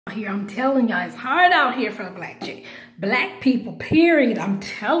Here, I'm telling y'all, it's hard out here for a black chick. Black people, period. I'm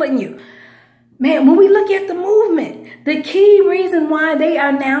telling you. Man, when we look at the movement, the key reason why they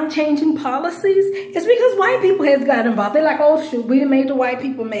are now changing policies is because white people has got involved. They're like, oh shoot, we made the white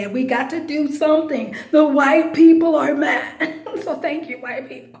people mad. We got to do something. The white people are mad. So thank you, white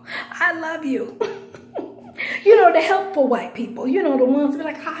people. I love you. You know, the helpful white people, you know, the ones that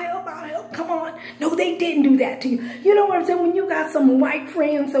are like, I'll help, come on. No, they didn't do that to you. You know what I'm saying? When you got some white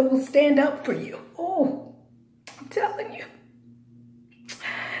friends that will stand up for you. Oh, I'm telling you.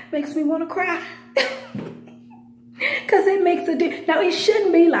 Makes me want to cry. Because it makes a difference. Now, it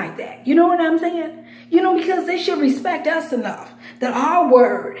shouldn't be like that. You know what I'm saying? You know, because they should respect us enough that our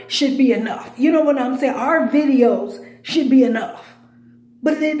word should be enough. You know what I'm saying? Our videos should be enough.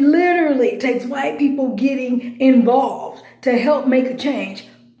 But it literally takes white people getting involved to help make a change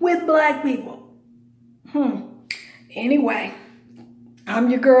with black people. Anyway, I'm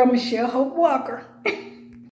your girl, Michelle Hope Walker.